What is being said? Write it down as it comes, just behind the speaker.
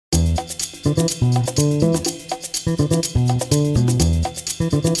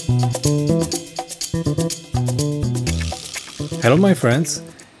Hello my friends,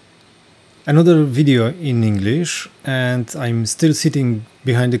 another video in English, and I'm still sitting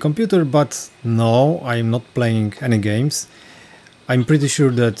behind the computer, but no, I'm not playing any games. I'm pretty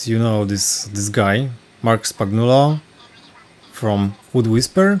sure that you know this guy, Mark Spagnuolo from Wood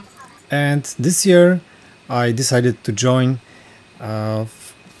Whisper, and this year I decided to join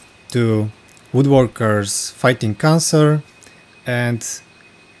to woodworkers fighting cancer. And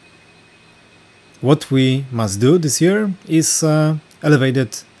what we must do this year is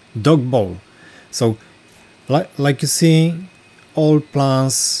elevated dog bowl. So like you see, all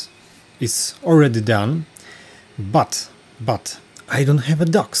plans is already done, but I don't have a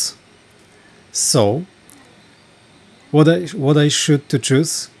dogs. So what I should to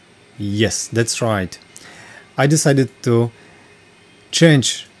choose? Yes, that's right. I decided to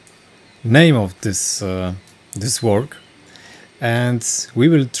change name of this this work, and we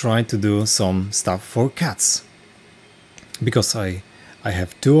will try to do some stuff for cats, because I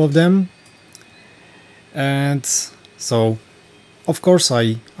have two of them, and so of course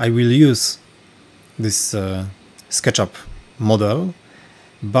I will use this SketchUp model,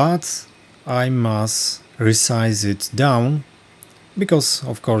 but I must resize it down, because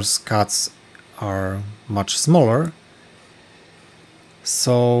of course cats are much smaller.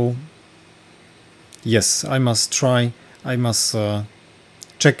 So yes, I must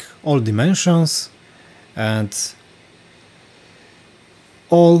check all dimensions, and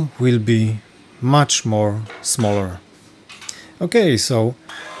all will be much more smaller. Okay, so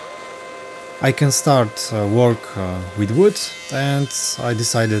I can start work with wood, and I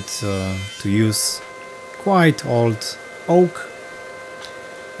decided to use quite old oak,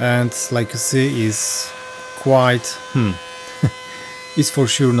 and like you see is quite it's for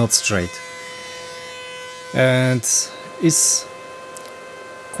sure not straight, and it's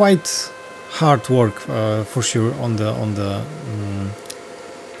quite hard work for sure on the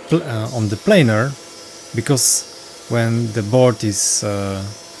planer, because when the board is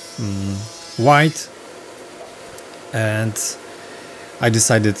white, and I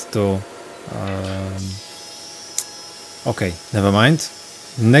decided to okay, never mind.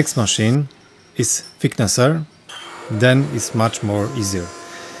 Next machine is thicknesser, then it's much more easier,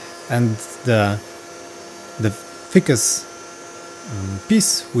 and the thickest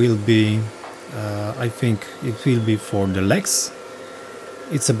piece will be I think it will be for the legs.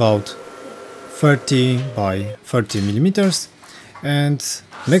 It's about 30 by 30 millimeters, and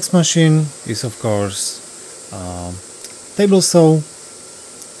next machine is of course table saw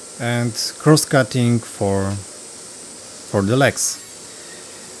and cross-cutting for the legs.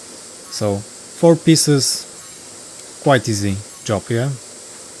 So 4 pieces, quite easy job here.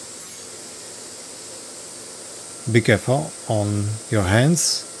 Be careful on your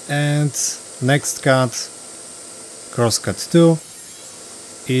hands. And next cut, cross cut 2.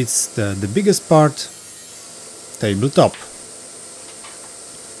 It's the biggest part, tabletop.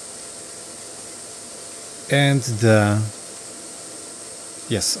 And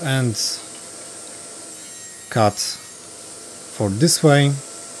and cut for this way,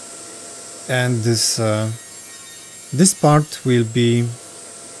 and this part will be,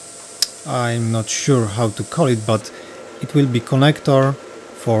 I'm not sure how to call it, but it will be connector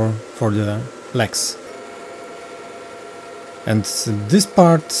for the legs. And these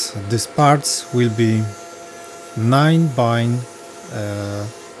parts will be 9 by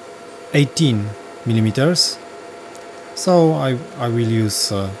 18 millimeters. So I will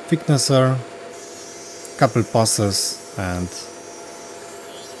use thicknesser, couple passes, and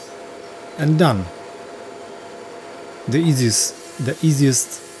done. The easiest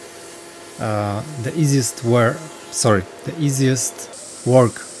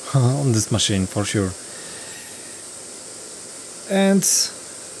work on this machine for sure. And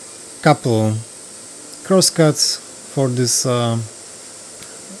couple crosscuts for this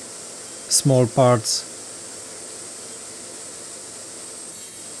small parts,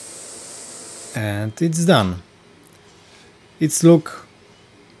 and it's done. It's look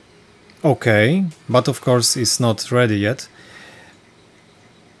okay, but of course it's not ready yet.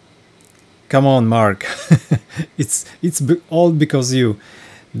 Come on, Mark. it's all because you.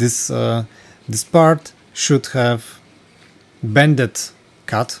 This part should have bended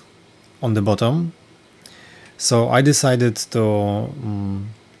cut on the bottom, so I decided to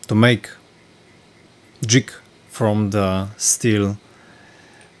make jig from the steel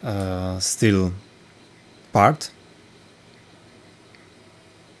part.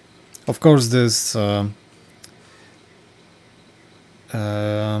 Of course, this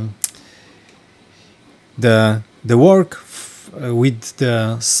the work with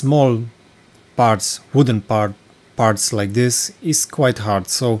the small parts, wooden parts like this is quite hard.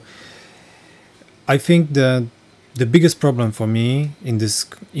 So I think the biggest problem for me in this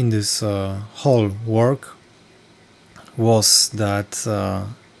whole work was that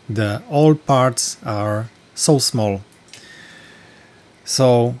the all parts are so small.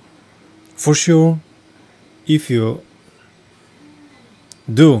 So for sure, if you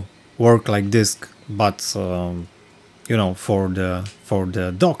do work like this, but you know, for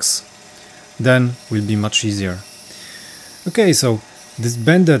the dogs, then will be much easier. Okay, so this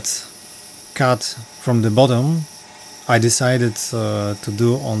bended cut from the bottom I decided to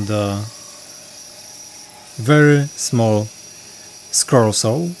do on the very small scroll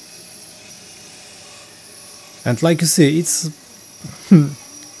saw, and like you see, it's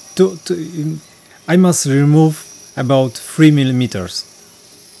I must remove about 3 millimeters.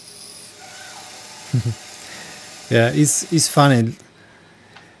 Yeah, it's funny,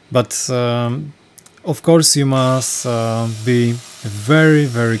 but of course you must be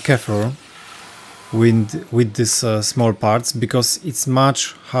very careful with these small parts, because it's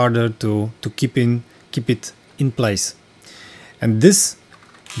much harder to keep it in place. And this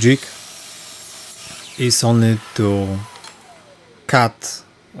jig is only to cut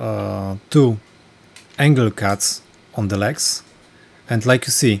 2 angle cuts on the legs, and like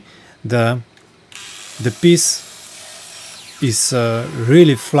you see, the piece is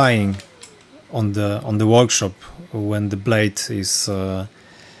really flying on the workshop when the blade is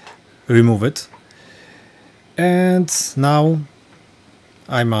removed. And now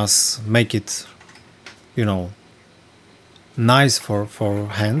I must make it, you know, nice for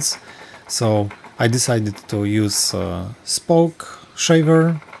hands. So I decided to use spoke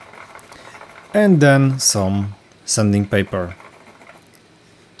shaver and then some sanding paper.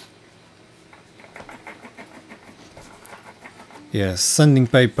 Yes, sanding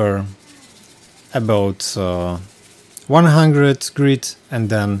paper about 100 grit, and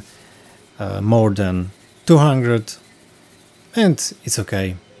then more than 200, and it's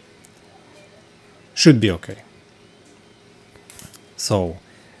okay. Should be okay. So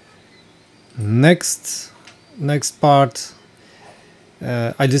next part,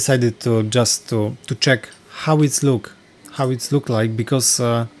 I decided to just to check how it's look like, because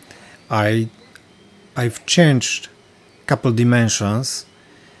I've changed couple dimensions,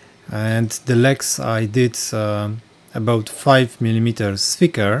 and the legs I did about 5 millimeters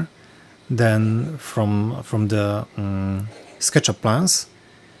thicker than from the SketchUp plans,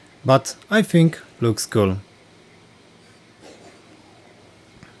 but I think looks cool.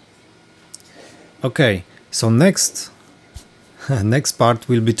 Okay, so next part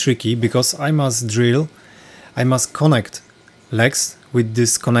will be tricky, because I must connect legs with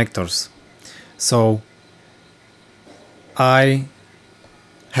these connectors. So I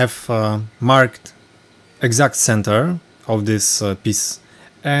have marked exact center of this piece,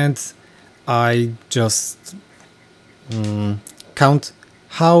 and I just count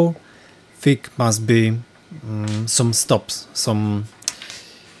how thick must be some stops, some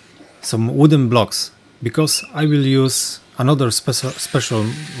wooden blocks, because I will use another special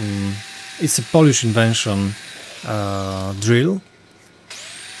it's a Polish invention drill,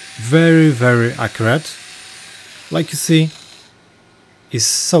 very accurate. Like you see, it's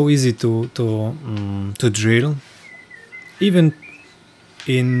so easy to drill, even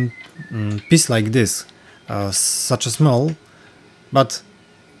in piece like this, such a small, but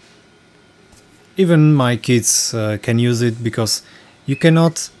even my kids can use it, because you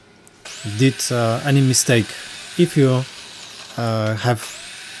cannot did any mistake if you have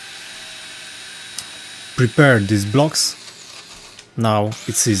prepared these blocks. Now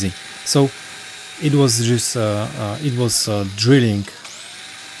it's easy. So it was just drilling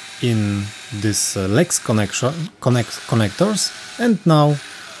in this legs connectors, and now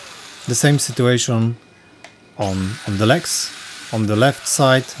the same situation on the legs, on the left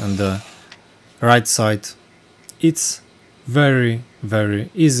side and the right side. It's very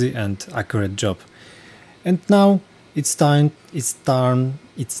easy and accurate job. And now it's time to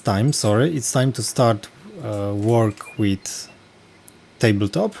start work with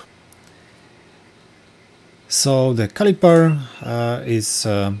tabletop. So the caliper is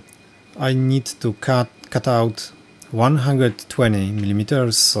I need to cut out 120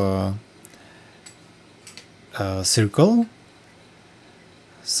 millimeters circle.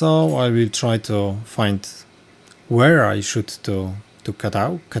 So I will try to find where I should to cut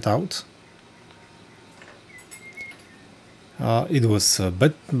out. It was a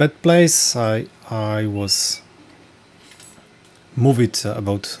bad place. I was move it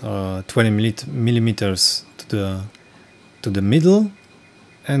about 20 millimeters to the middle,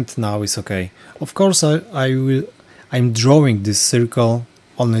 and now it's okay. Of course, I'm drawing this circle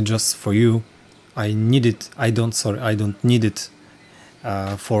only just for you. I don't need it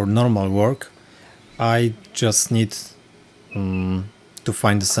for normal work. I just need to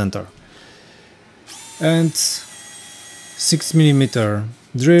find the center. And 6 millimeter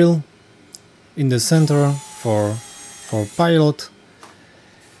drill in the center for pilot,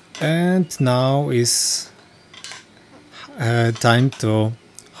 and now is time to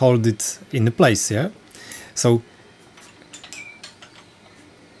hold it in place. Yeah, so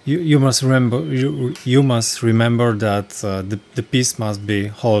you must remember that the piece must be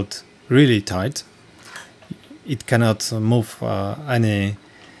held really tight. It cannot move any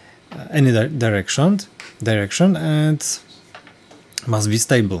direction, and must be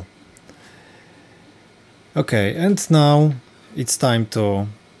stable. Okay, and now it's time to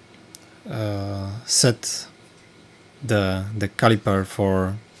set the caliper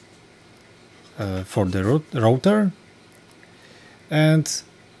for the rotor. And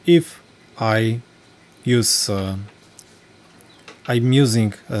if I'm using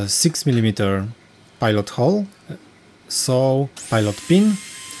a 6 millimeter pilot hole, so pilot pin,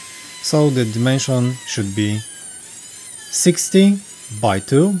 so the dimension should be 60 by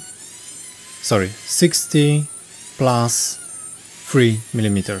 2, 60 plus 3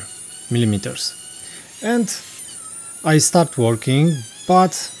 millimeters. And I start working,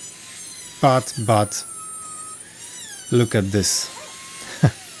 but look at this.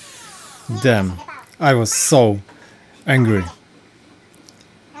 Damn, I was so angry.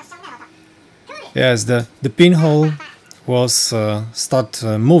 Yes, the pinhole was start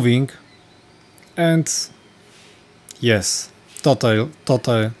moving, and yes, totally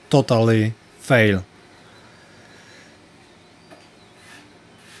fail.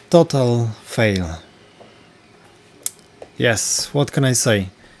 Total fail. Yes, what can I say?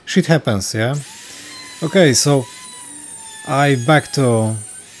 Shit happens, yeah? Okay, so I back to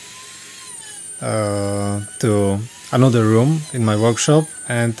another room in my workshop,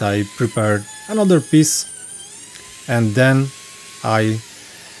 and I prepared another piece, and then I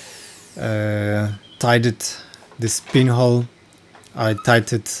tied it, this pinhole, I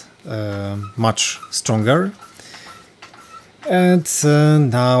tied it much stronger, and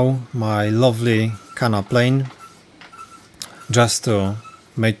now my lovely canna plane, just to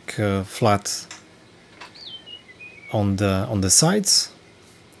make flat on the sides,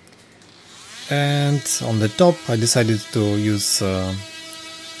 and on the top I decided to use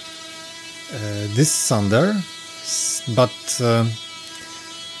this sander, but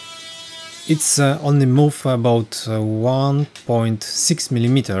it's only move about 1.6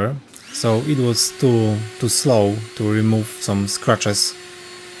 millimeter, so it was too slow to remove some scratches.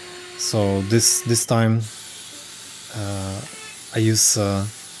 So this time I use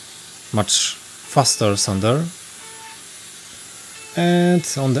much faster sander, and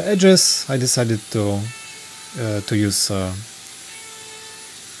on the edges I decided to use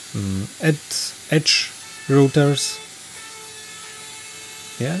edge routers.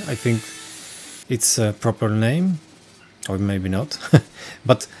 Yeah, I think it's a proper name, or maybe not.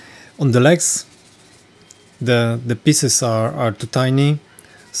 But on the legs the pieces are too tiny,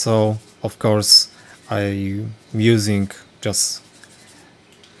 so of course I'm using just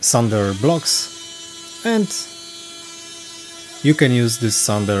sander blocks, and you can use this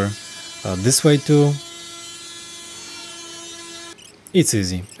sander this way too. It's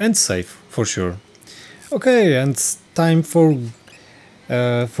easy and safe for sure. Okay, and it's time for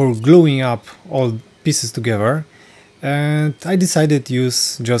gluing up all pieces together, and I decided to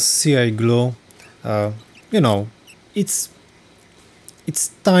use just CI glue. You know, it's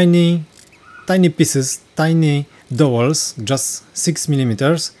tiny pieces, tiny dowels, just 6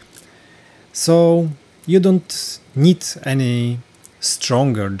 millimeters, so you don't need any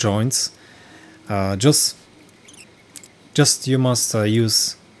stronger joints. Just you must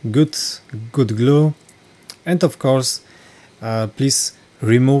use good glue, and of course please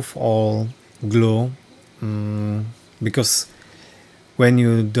remove all glue, because when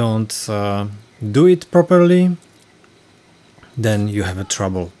you don't do it properly, then you have a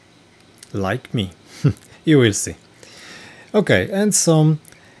trouble like me. You will see. Okay, and some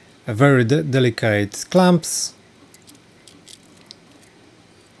very delicate clamps,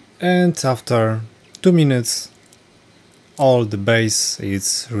 and after 2 minutes all the base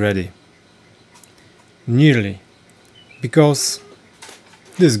is ready. Nearly, because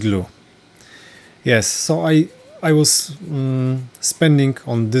this glue. Yes, so I was spending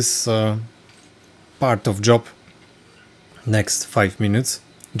on this part of job next 5 minutes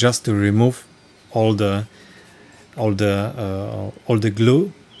just to remove all the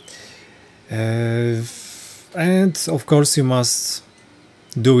glue, and of course you must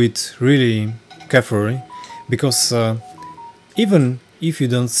do it really carefully, because even if you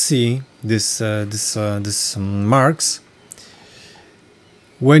don't see this marks,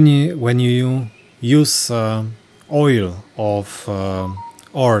 when you use oil of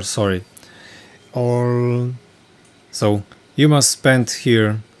or so you must spend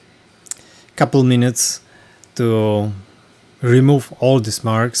here couple minutes to remove all these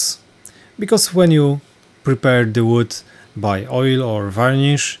marks, because when you prepare the wood by oil or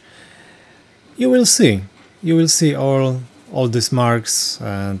varnish, you will see all these marks,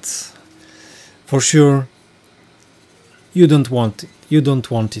 and for sure you don't want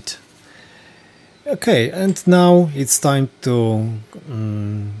it. Okay, and now it's time to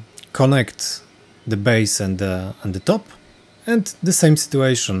connect the base and the top, and the same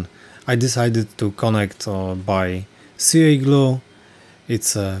situation. I decided to connect by CA glue.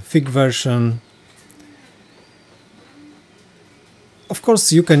 It's a thick version. Of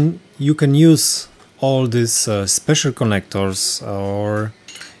course you can use all these special connectors, or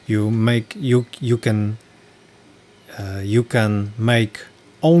you can make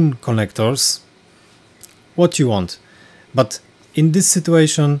own connectors, what you want. But in this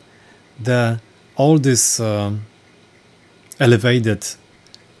situation, all this elevated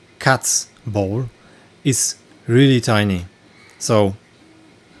cat's bowl is really tiny, so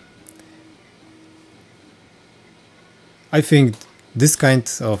I think this kind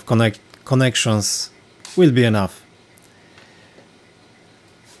of connections will be enough.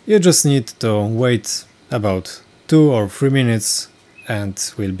 You just need to wait about 2 or 3 minutes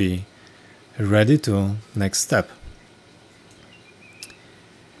and will be ready to next step.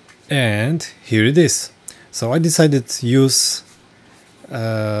 And here it is. So I decided to use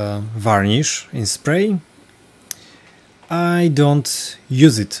varnish in spray. I don't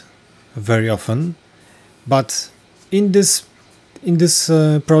use it very often, but in this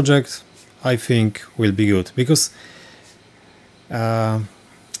project I think will be good, because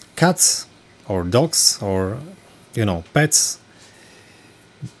cats or dogs or pets,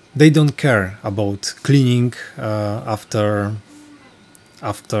 they don't care about cleaning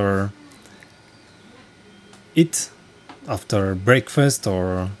after breakfast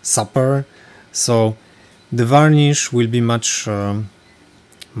or supper, so the varnish will be much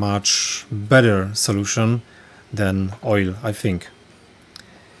better solution than oil, I think.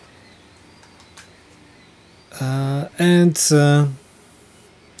 And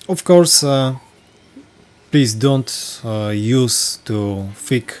of course please don't use too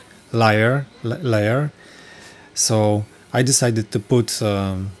thick layer, so I decided to put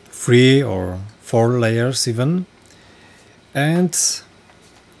 3 or 4 layers even, and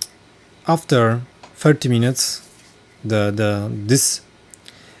after 30 minutes this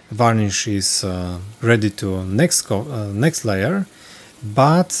varnish is ready to next layer,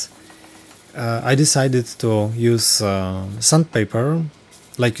 but I decided to use sandpaper.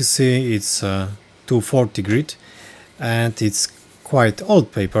 Like you see, it's 240 grit and it's quite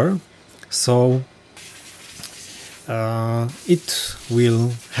old paper, so it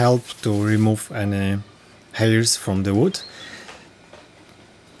will help to remove any hairs from the wood.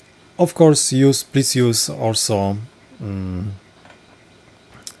 Of course, please use also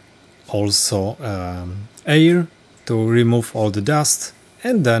air to remove all the dust,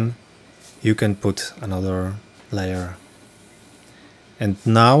 and then you can put another layer. And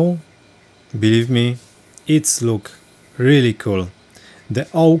now, believe me, it's look really cool. The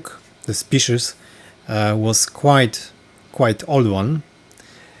oak, the species, was quite old one,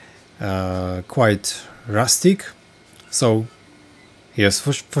 quite rustic. So yes,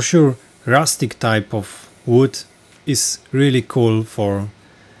 for sure, rustic type of wood is really cool for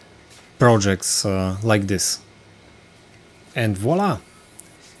projects like this. And voila,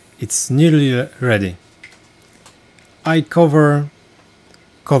 it's nearly ready. I cover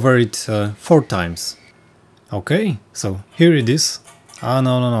it 4 times. Okay, so here it is.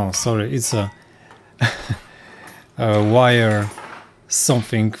 No, sorry, it's a wire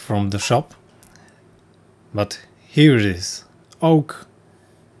something from the shop, but here it is. Oak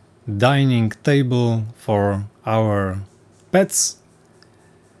dining table for our pets.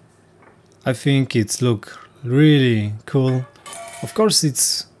 I think it's look really cool. Of course,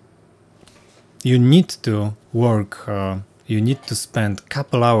 you need to work, you need to spend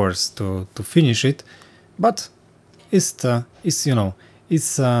couple hours to finish it, but it's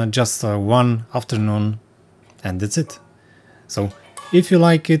just one afternoon and that's it. So if you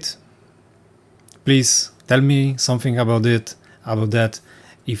like it, please tell me something about that.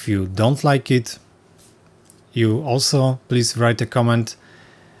 If you don't like it, you also please write a comment.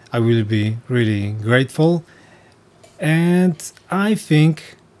 I will be really grateful. And I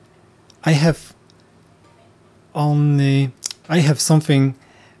think I have something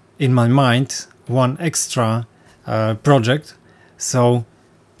in my mind, one extra project. So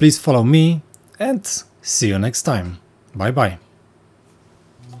please follow me and see you next time. Bye bye.